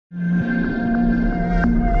DCP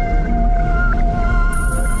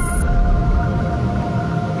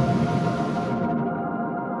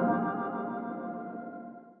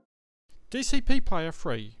Player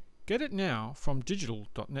free. Get it now from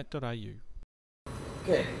digital.net.au.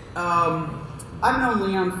 Okay, I've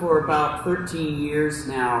known Leon for about 13 years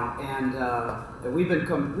now, and we've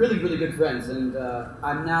become really, really good friends, and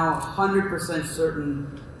I'm now 100%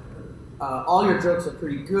 certain all your jokes are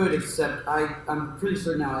pretty good, except I'm pretty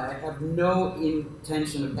certain now I have no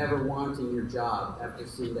intention of ever wanting your job after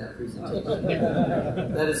seeing that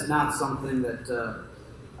presentation. That is not something that...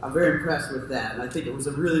 I'm very impressed with that, and I think it was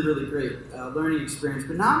a really, really great learning experience.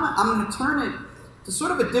 But now I'm going to turn it to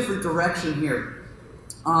sort of a different direction here.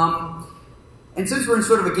 And since we're in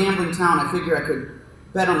sort of a gambling town, I figure I could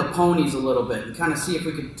bet on the ponies a little bit and kind of see if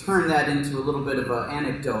we could turn that into a little bit of an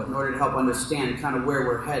anecdote in order to help understand kind of where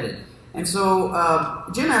we're headed. And so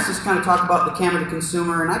Jim asked us to kind of talk about the camera to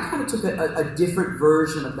consumer, and I kind of took a different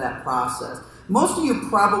version of that process. Most of you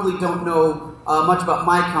probably don't know much about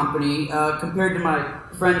my company. Compared to my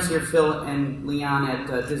friends here, Phil and Leon at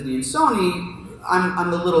Disney and Sony,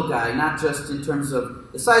 I'm the little guy, not just in terms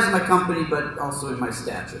of the size of my company, but also in my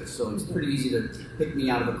stature. So it's pretty easy to pick me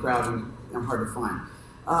out of a crowd and I'm hard to find.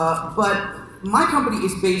 But my company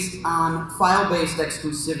is based on file-based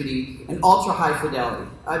exclusivity and ultra-high fidelity.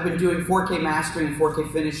 I've been doing 4K mastering and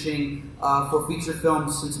 4K finishing for feature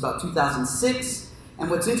films since about 2006.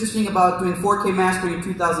 And what's interesting about doing 4K mastering in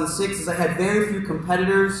 2006 is I had very few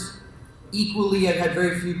competitors. Equally, I've had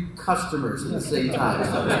very few customers at the same time.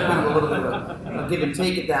 So kind of a little bit of a give and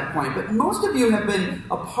take at that point. But most of you have been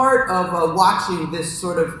a part of watching this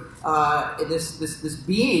sort of this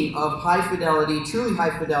being of high fidelity, truly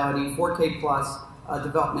high fidelity, 4K plus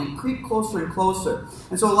development creep closer and closer.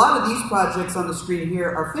 And so a lot of these projects on the screen here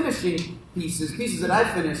are finishing pieces that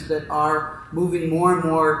I've finished that are moving more and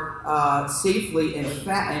more safely and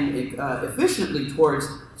efficiently towards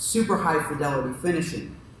super high fidelity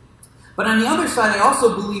finishing. But on the other side, I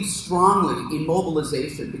also believe strongly in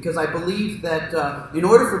mobilization, because I believe that in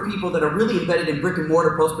order for people that are really embedded in brick and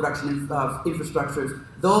mortar post-production infrastructures,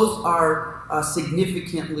 those are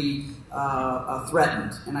significantly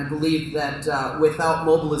threatened. And I believe that without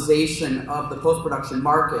mobilization of the post-production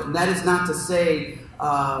market, and that is not to say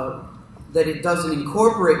that it doesn't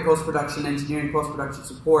incorporate post-production engineering, post-production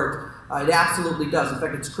support. It absolutely does. In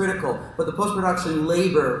fact, it's critical. But the post-production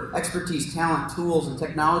labor, expertise, talent, tools, and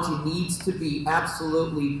technology needs to be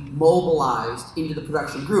absolutely mobilized into the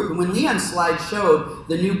production group. And when Leon's slide showed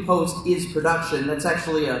the new post is production, that's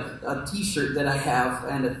actually a t-shirt that I have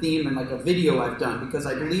and a theme and like a video I've done, because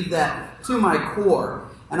I believe that to my core.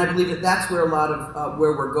 And I believe that that's where a lot of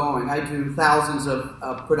where we're going. I do thousands of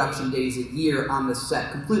production days a year on the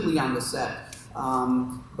set, completely on the set,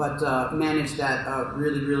 but manage that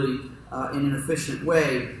really, really in an efficient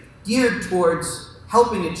way, geared towards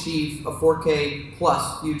helping achieve a 4K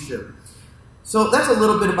plus future. So that's a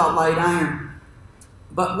little bit about light iron.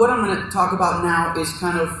 But what I'm going to talk about now is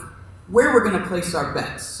kind of where we're going to place our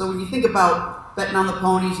bets. So when you think about betting on the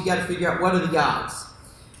ponies, you got to figure out what are the odds.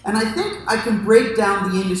 And I think I can break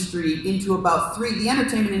down the industry into about the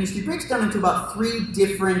entertainment industry breaks down into about 3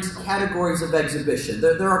 different categories of exhibition.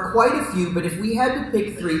 There are quite a few, but if we had to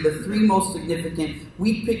pick 3, the 3 most significant,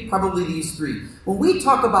 we'd pick probably these 3. When we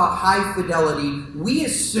talk about high fidelity, we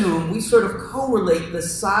sort of correlate the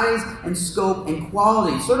size and scope and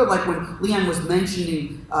quality, sort of like when Leon was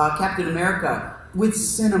mentioning Captain America, with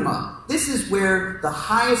cinema. This is where the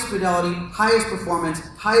highest fidelity, highest performance,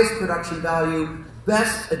 highest production value,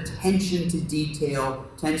 best attention to detail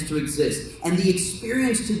tends to exist. And the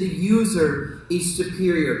experience to the user is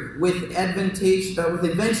superior with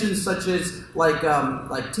inventions such as like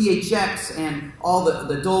THX and all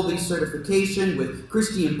the Dolby certification, with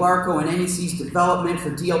Christie and Barco and NEC's development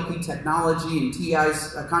for DLP technology and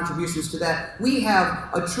TI's contributions to that. We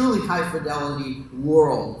have a truly high fidelity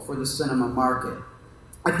world for the cinema market.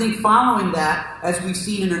 I think following that, as we've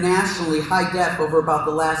seen internationally, high def over about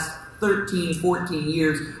the last 13, 14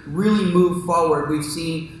 years really move forward. We've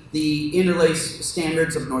seen the interlace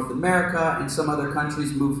standards of North America and some other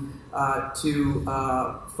countries move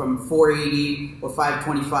from 480 or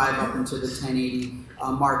 525 up into the 1080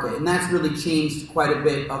 market. And that's really changed quite a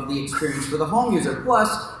bit of the experience for the home user. Plus,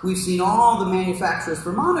 we've seen all the manufacturers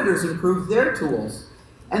for monitors improve their tools.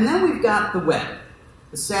 And then we've got the web,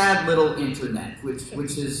 the sad little internet,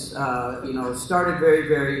 which is started very,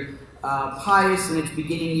 very pious in its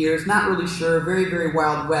beginning years, not really sure, very, very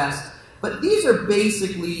Wild West. But these are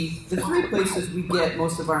basically the 3 places we get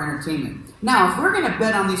most of our entertainment. Now, if we're going to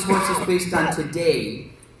bet on these horses based on today,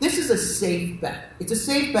 this is a safe bet. It's a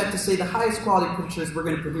safe bet to say the highest quality pictures we're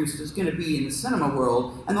going to produce is going to be in the cinema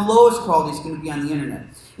world, and the lowest quality is going to be on the internet.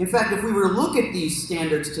 In fact, if we were to look at these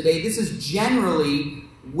standards today, this is generally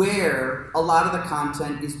where a lot of the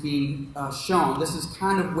content is being shown. This is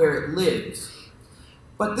kind of where it lives.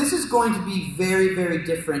 But this is going to be very, very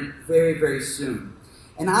different very, very soon.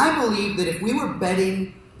 And I believe that if we were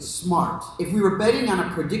betting smart, if we were betting on a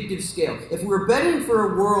predictive scale, if we were betting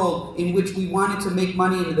for a world in which we wanted to make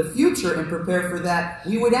money into the future and prepare for that,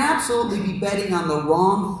 we would absolutely be betting on the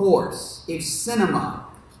wrong horse if cinema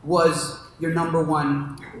was your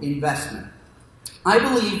 #1 investment. I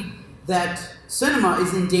believe that cinema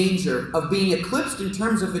is in danger of being eclipsed in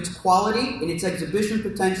terms of its quality and its exhibition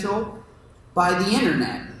potential by the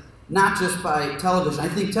internet, not just by television. I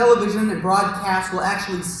think television and broadcast will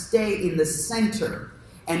actually stay in the center,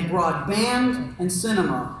 and broadband and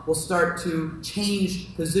cinema will start to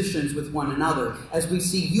change positions with one another as we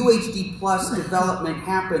see UHD plus development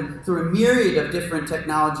happen through a myriad of different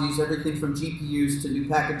technologies, everything from GPUs to new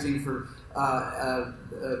packaging for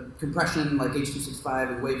compression like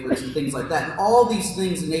H.265 and wavelets and things like that. And all these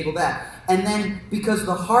things enable that. And then because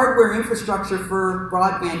the hardware infrastructure for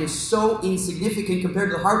broadband is so insignificant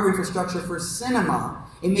compared to the hardware infrastructure for cinema,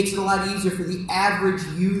 it makes it a lot easier for the average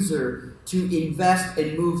user to invest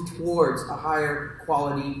and move towards a higher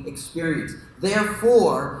quality experience.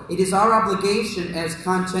 Therefore, it is our obligation as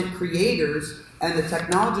content creators and the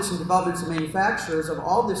technologists and developments and manufacturers of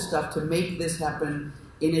all this stuff to make this happen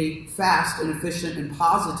in a fast and efficient and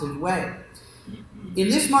positive way. In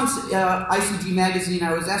this month's ICG magazine,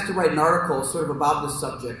 I was asked to write an article sort of about this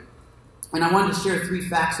subject. And I wanted to share 3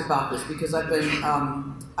 facts about this because I've been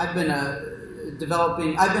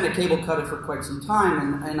a cable cutter for quite some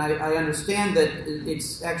time, and I understand that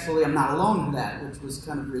it's actually, I'm not alone in that, which was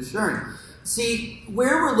kind of reassuring. See,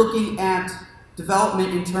 where we're looking at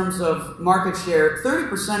development in terms of market share,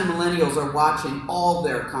 30% of millennials are watching all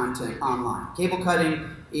their content online. Cable cutting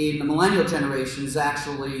in the millennial generation is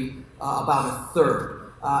actually about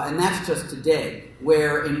 1/3. And that's just today,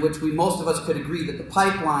 in which most of us could agree that the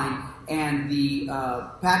pipeline and the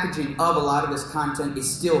packaging of a lot of this content is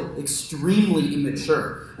still extremely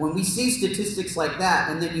immature. When we see statistics like that,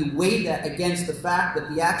 and then you weigh that against the fact that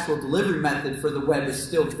the actual delivery method for the web is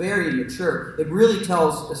still very immature, it really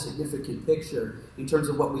tells a significant picture in terms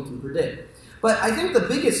of what we can predict. But I think the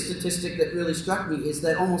biggest statistic that really struck me is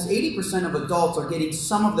that almost 80% of adults are getting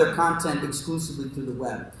some of their content exclusively through the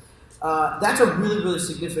web. That's a really, really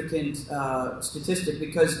significant statistic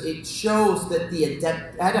because it shows that the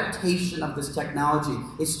adaptation of this technology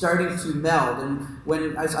is starting to meld.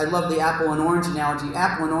 And I love the apple and orange analogy.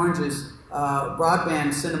 Apple and oranges,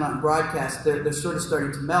 broadband, cinema, and broadcast, they're sort of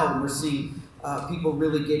starting to meld, and we're seeing people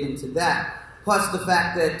really get into that. Plus the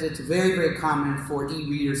fact that it's very, very common for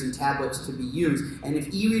e-readers and tablets to be used. And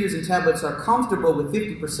if e-readers and tablets are comfortable with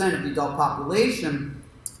 50% of the adult population,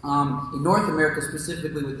 in North America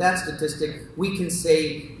specifically with that statistic, we can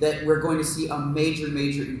say that we're going to see a major,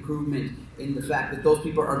 major improvement in the fact that those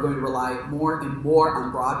people are going to rely more and more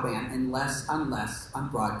on broadband and less and less on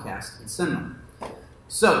broadcast and cinema.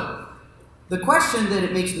 So, the question that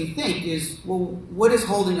it makes me think is, well, what is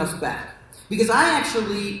holding us back? Because I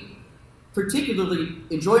actually particularly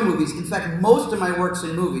enjoy movies. In fact, most of my work's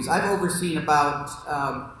in movies. I've overseen about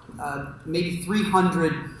maybe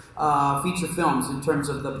 300 feature films in terms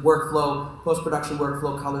of the workflow, post-production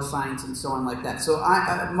workflow, color science, and so on like that. So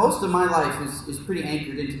most of my life is pretty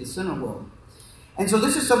anchored into the cinema world. And so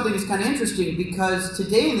this is something that's kind of interesting because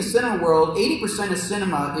today in the cinema world, 80% of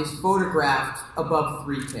cinema is photographed above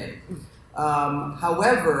 3K.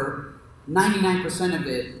 However, 99% of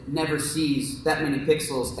it never sees that many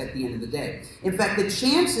pixels at the end of the day. In fact, the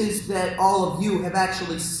chances that all of you have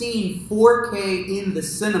actually seen 4K in the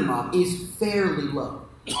cinema is fairly low.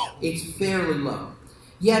 It's fairly low.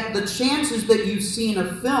 Yet the chances that you've seen a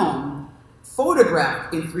film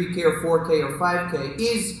photographed in 3K or 4K or 5K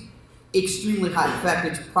is extremely high. In fact,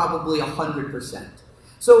 it's probably 100%.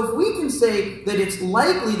 So if we can say that it's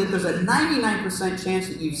likely that there's a 99% chance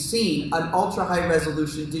that you've seen an ultra-high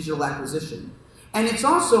resolution digital acquisition, and it's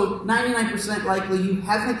also 99% likely you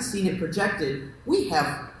haven't seen it projected, we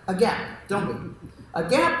have a gap, don't we? A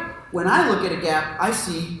gap, when I look at a gap, I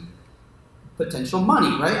see potential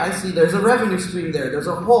money, right? I see there's a revenue stream there, there's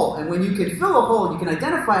a hole, and when you can fill a hole, you can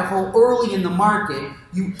identify a hole early in the market,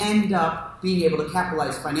 you end up being able to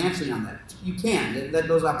capitalize financially on that. You can,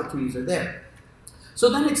 those opportunities are there. So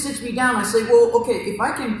then it sits me down, I say, well, okay, if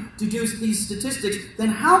I can deduce these statistics, then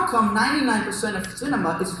how come 99% of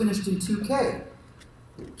cinema is finished in 2K?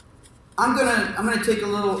 I'm gonna take a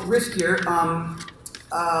little risk here.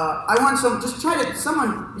 I want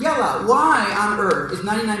someone yell out, why on earth is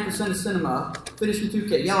 99% of cinema finished in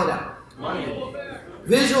 2K? Yell it out. Money.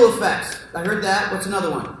 Visual effects. I heard that. What's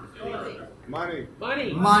another one? Money.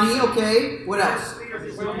 Money, okay. What else?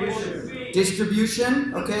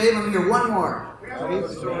 Distribution. Okay, let me hear one more.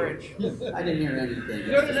 Storage. I didn't hear anything.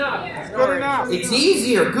 Good enough. Good enough. It's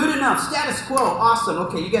easier. Good enough. Status quo. Awesome.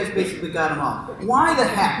 Okay, you guys basically got them all. Why the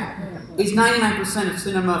heck is 99% of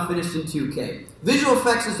cinema finished in 2K? Visual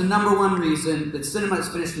effects is the #1 reason that cinema is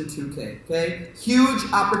finished in 2K. Okay? Huge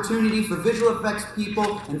opportunity for visual effects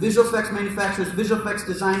people and visual effects manufacturers, visual effects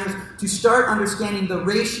designers to start understanding the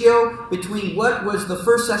ratio between what was the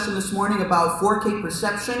first session this morning about 4K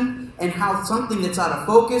perception and how something that's out of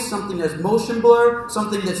focus, something that's motion blur,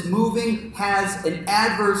 something that's moving has an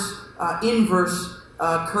adverse, inverse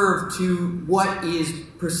curve to what is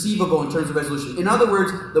perceivable in terms of resolution. In other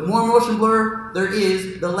words, the more motion blur there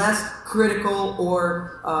is, the less critical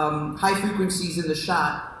or high frequencies in the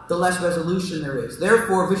shot, the less resolution there is.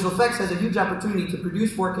 Therefore, visual effects has a huge opportunity to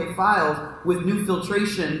produce 4K files with new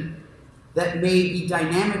filtration that may be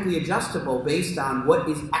dynamically adjustable based on what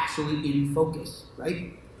is actually in focus,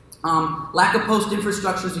 right? Lack of post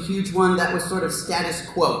infrastructure is a huge one. That was sort of status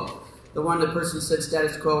quo. The one the person said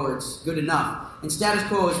status quo or it's good enough. And status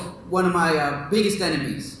quo is one of my biggest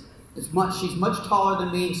enemies. She's much taller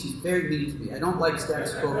than me and she's very mean to me. I don't like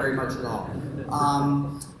status quo very much at all.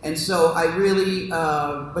 And so I really,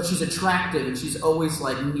 but she's attractive and she's always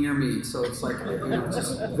like near me. So it's like, you know, it's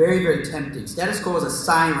just very, very tempting. Status quo is a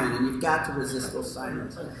siren and you've got to resist those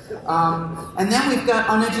sirens. And then we've got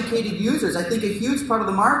uneducated users. I think a huge part of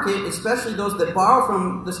the market, especially those that borrow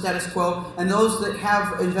from the status quo and those that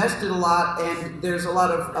have invested a lot, and there's a lot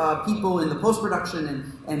of people in the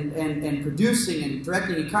post-production and producing and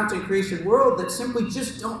directing and content creation world that simply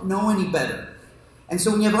just don't know any better. And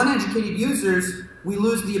so when you have uneducated users, we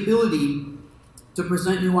lose the ability to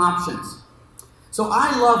present new options. So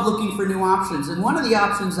I love looking for new options. And one of the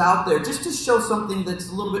options out there, just to show something that's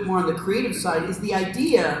a little bit more on the creative side, is the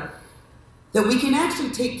idea that we can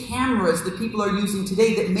actually take cameras that people are using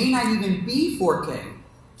today that may not even be 4K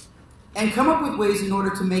and come up with ways in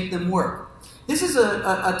order to make them work. This is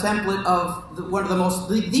a template of one of the most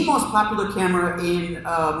popular camera in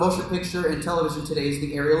motion picture and television today is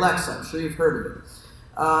the Arri Alexa. I'm sure you've heard of it.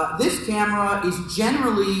 This camera is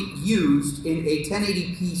generally used in a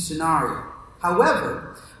 1080p scenario.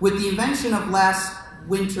 However, with the invention of last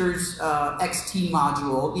winter's XT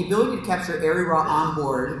module, the ability to capture Arri RAW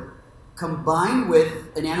onboard combined with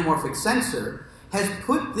an anamorphic sensor has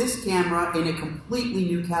put this camera in a completely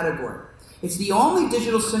new category. It's the only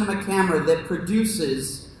digital cinema camera that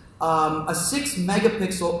produces a 6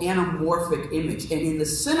 megapixel anamorphic image. And in the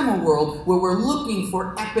cinema world, where we're looking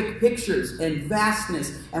for epic pictures and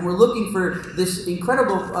vastness, and we're looking for this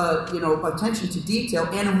incredible attention to detail,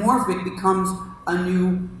 anamorphic becomes a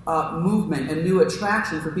new movement, a new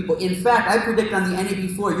attraction for people. In fact, I predict on the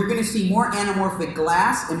NAB floor, you're going to see more anamorphic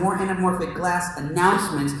glass and more anamorphic glass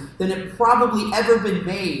announcements than have probably ever been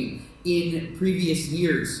made in previous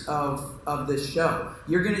years of this show.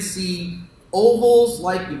 You're going to see ovals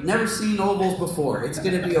like you've never seen ovals before. It's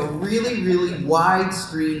going to be a really, really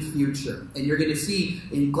widescreen future. And you're going to see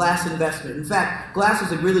in glass investment. In fact, glass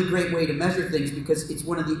is a really great way to measure things because it's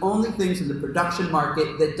one of the only things in the production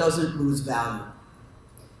market that doesn't lose value.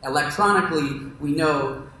 Electronically, we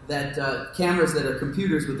know that cameras that are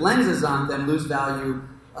computers with lenses on them lose value.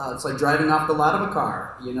 It's like driving off the lot of a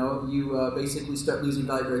car. You know, you basically start losing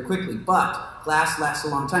value very quickly. But glass lasts a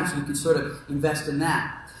long time, so you can sort of invest in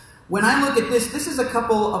that. When I look at this is a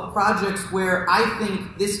couple of projects where I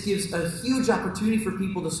think this gives a huge opportunity for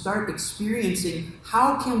people to start experiencing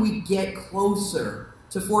how can we get closer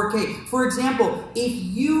to 4K. For example, if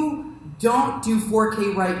you don't do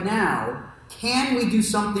 4K right now, can we do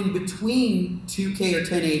something between 2K or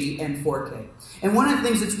 1080 and 4K? And one of the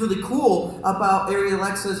things that's really cool about Arri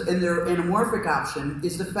Alexas and their anamorphic option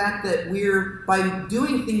is the fact that by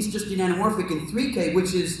doing things just in anamorphic in 3K,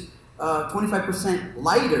 which is 25%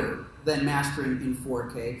 lighter than mastering in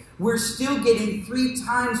 4K, we're still getting 3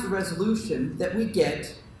 times the resolution that we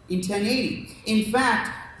get in 1080. In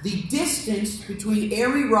fact, the distance between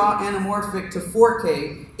Arri RAW anamorphic to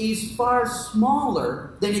 4K is far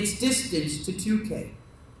smaller than its distance to 2K.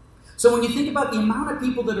 So when you think about the amount of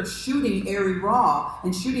people that are shooting Arri RAW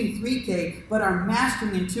and shooting 3K but are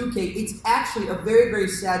mastering in 2K, it's actually a very, very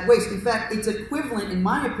sad waste. In fact, it's equivalent, in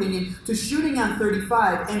my opinion, to shooting on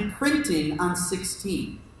 35 and printing on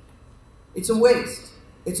 16. It's a waste.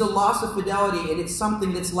 It's a loss of fidelity, and it's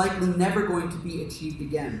something that's likely never going to be achieved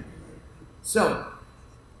again. So,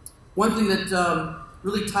 one thing that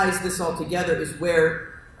really ties this all together is where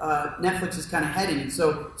Netflix is kind of heading. And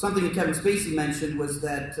so something that Kevin Spacey mentioned was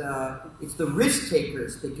that it's the risk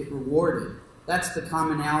takers that get rewarded. That's the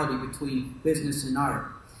commonality between business and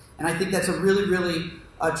art. And I think that's a really, really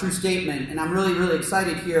true statement. And I'm really, really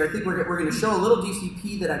excited here. I think we're going to show a little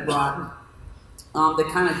DCP that I brought that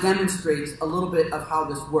kind of demonstrates a little bit of how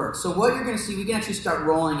this works. So what you're going to see, we can actually start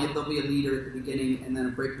rolling it. There'll be a leader at the beginning and then a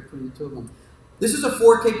break between the two of them. This is a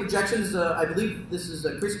 4K projection. I believe this is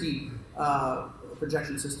a Christie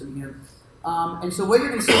projection system here. And so what you're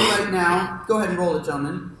going to see right now, go ahead and roll it,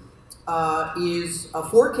 gentlemen, is a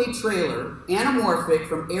 4K trailer, anamorphic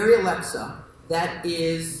from Arri Alexa, that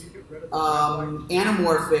is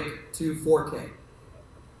anamorphic to 4K.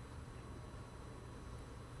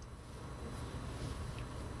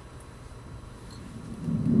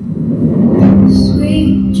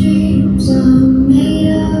 Sweet dreams are made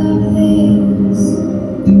of this.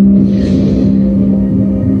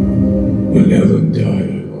 When Ellen died,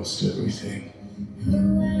 I lost everything. Who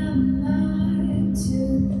am I to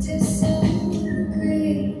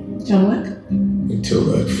disagree? John Wick? Until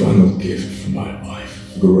that final gift from my wife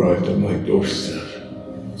arrived on my doorstep.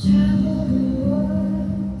 Travel the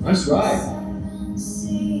world, That's right. seven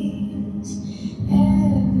seas.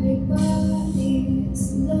 Everybody's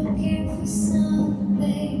looking for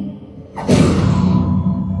something.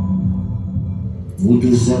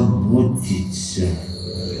 Буду заботиться.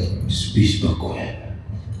 Спи спокойно.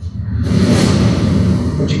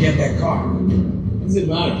 Where'd you get that car? What does it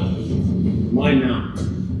matter? Mine now.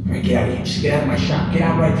 All right, get out of here. Just get out of my shop. Get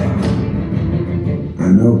out right now. I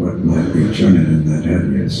know what might be turning in that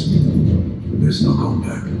head, yes. But there's no going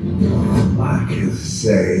back. I can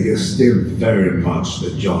say you're still very much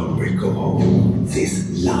the John Wick of old.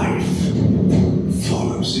 This life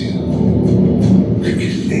follows you.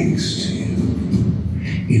 It links to you.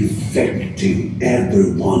 Infecting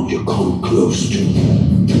everyone you come close to.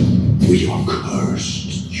 We are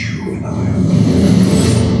cursed, you and I.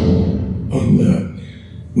 On that,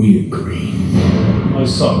 we agree. My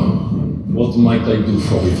son, what might I do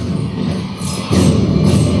for you?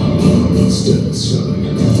 Step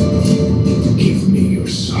aside. Give me your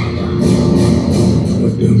son.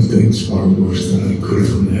 I've done things far worse than I could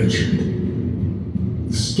have imagined.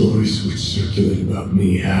 The stories which circulate about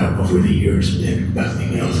me have, over the years, been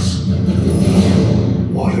nothing else.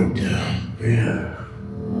 Watered down. Yeah.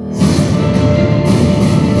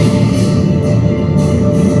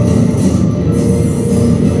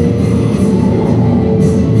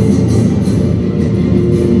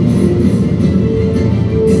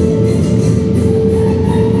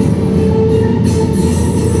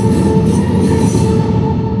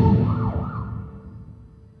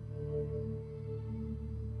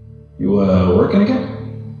 Working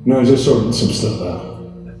again? No, just sorting some stuff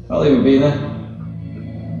out. I'll leave it be then.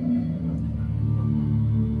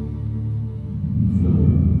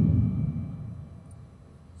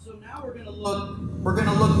 So now we're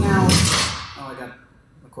gonna look now. Oh,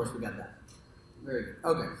 of course we got that. Very good.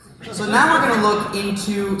 Okay. So now we're gonna look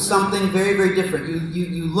into something very, very different.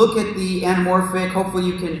 You look at the anamorphic, hopefully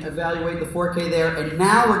you can evaluate the 4K there, and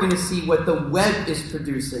now we're gonna see what the web is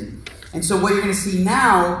producing. And so what you're gonna see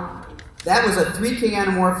now, that was a 3K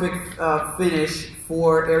anamorphic finish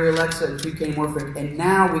for Arri Alexa and 3K anamorphic, and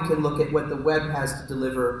now we can look at what the web has to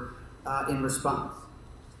deliver in response.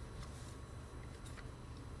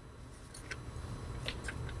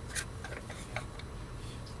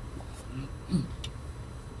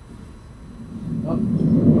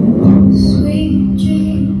 Sweet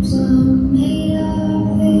dreams are made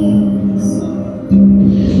of this.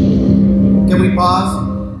 Can we pause?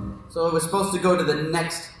 So it was supposed to go to the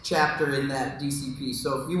next chapter in that DCP.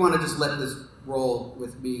 So if you want to just let this roll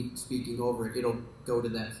with me speaking over it, it'll go to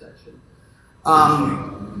that section.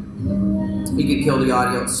 You can kill the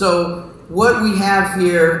audio. So what we have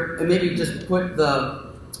here, and maybe just put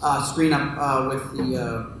the screen up with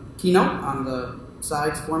the keynote on the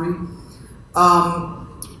sides for me.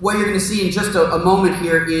 What you're going to see in just a moment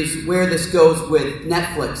here is where this goes with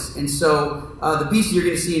Netflix. And so the piece you're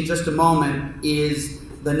going to see in just a moment is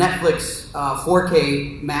the Netflix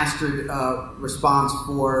 4K mastered response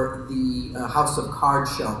for the House of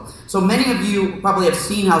Cards show. So many of you probably have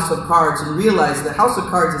seen House of Cards and realize that House of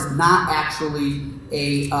Cards is not actually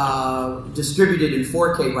distributed in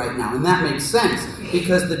 4K right now. And that makes sense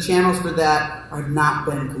because the channels for that have not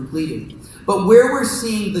been completed. But where we're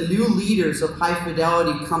seeing the new leaders of high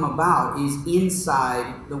fidelity come about is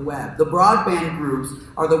inside the web. The broadband groups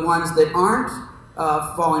are the ones that aren't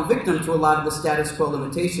falling victim to a lot of the status quo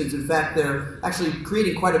limitations. In fact, they're actually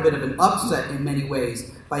creating quite a bit of an upset in many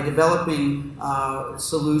ways by developing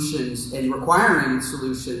solutions and requiring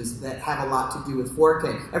solutions that have a lot to do with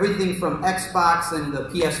 4K. Everything from Xbox and the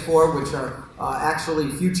PS4, which are actually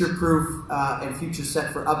future-proof and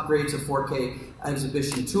future-set for upgrades of 4K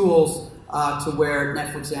exhibition tools, to where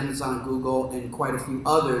Netflix, Amazon, Google, and quite a few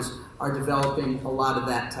others are developing a lot of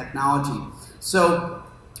that technology. So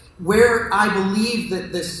where I believe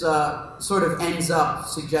that this sort of ends up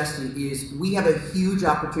suggesting is we have a huge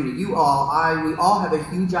opportunity. We all have a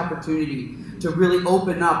huge opportunity to really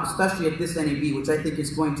open up, especially at this NAB, which I think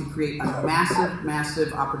is going to create a massive,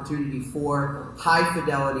 massive opportunity for high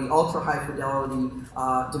fidelity, ultra high fidelity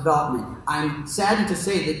development. I'm saddened to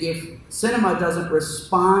say that if cinema doesn't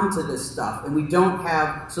respond to this stuff and we don't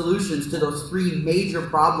have solutions to those three major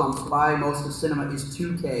problems why most of cinema is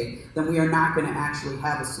 2K, then we are not going to actually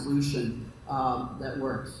have a solution that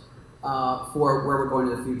works for where we're going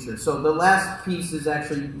to the future. So the last piece is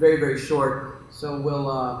actually very, very short. So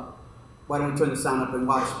we'll, why don't we turn the sound up and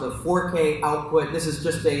watch the 4K output. This is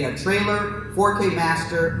just a trailer, 4K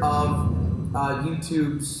master of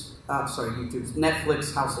Netflix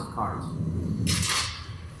House of Cards.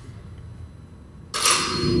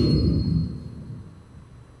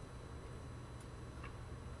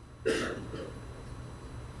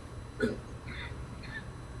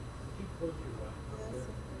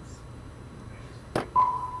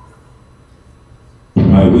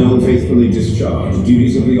 I will faithfully discharge the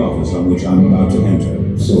duties of the office on which I'm about to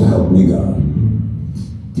enter, so help me God.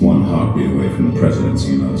 One heartbeat away from the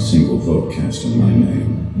presidency and not a single vote cast in my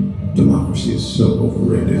name. Democracy is so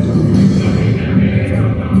overrated.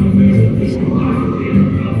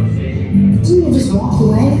 Didn't you just walk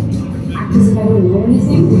away? Act as if I don't know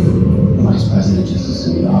anything? The vice president just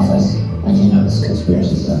assumed the office. I didn't know this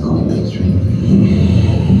conspiracy stuff going mainstream.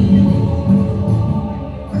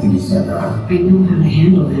 I think he's set up. I know how to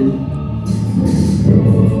handle him.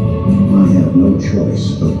 I have no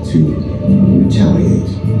choice but to retaliate.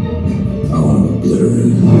 I want to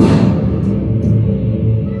obliterate him.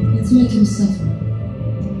 Let's make him suffer.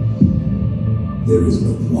 There is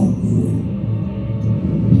but one rule.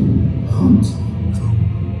 Hunt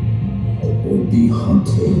or be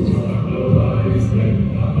hunted.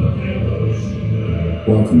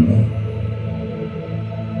 Welcome back.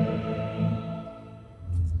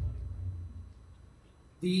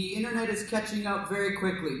 The internet is catching up very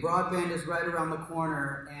quickly. Broadband is right around the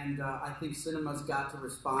corner, and I think cinema's got to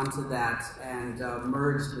respond to that and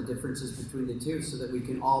merge the differences between the two so that we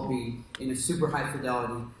can all be in a super high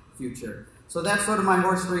fidelity future. So that's sort of my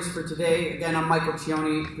horse race for today. Again, I'm Michael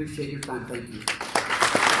Cioni. Appreciate your time. Thank you.